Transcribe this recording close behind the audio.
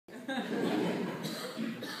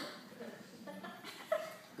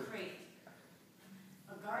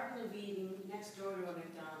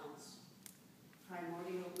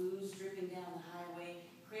dripping down the highway.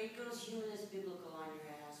 Krait goes humanist biblical on your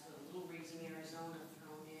ass with a little Raising Arizona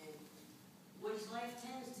thrown in, which life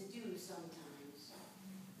tends to do sometimes.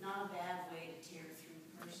 Not a bad way to tear through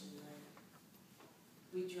personhood.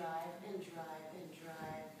 We drive and drive and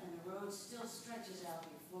drive, and the road still stretches out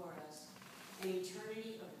before us, an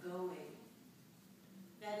eternity of going.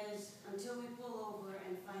 That is, until we pull over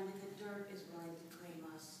and find that the dirt is willing to claim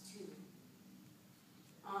us too.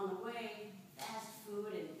 On the way, fast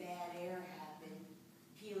food and bad air happen,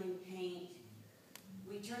 peeling paint.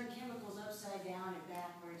 We turn chemicals upside down and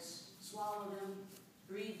backwards, swallow them,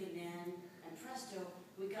 breathe them in, and presto,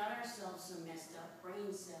 we got ourselves some messed up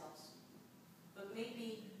brain cells. But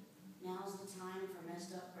maybe now's the time for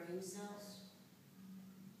messed up brain cells?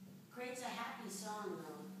 Krait's a happy song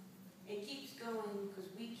though. It keeps going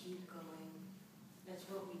because we keep going. That's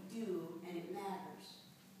what we do, and it matters.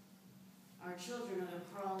 Our children are the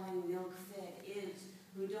crawling, milk-fed ids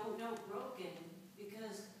who don't know broken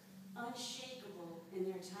because, unshakable in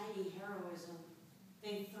their tiny heroism,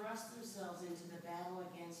 they thrust themselves into the battle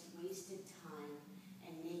against wasted time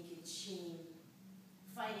and naked shame,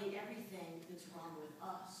 fighting everything that's wrong with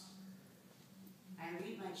us. I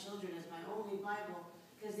read my children as my only Bible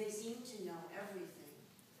because they seem to know everything.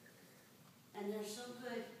 And they're so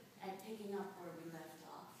good at picking up where we left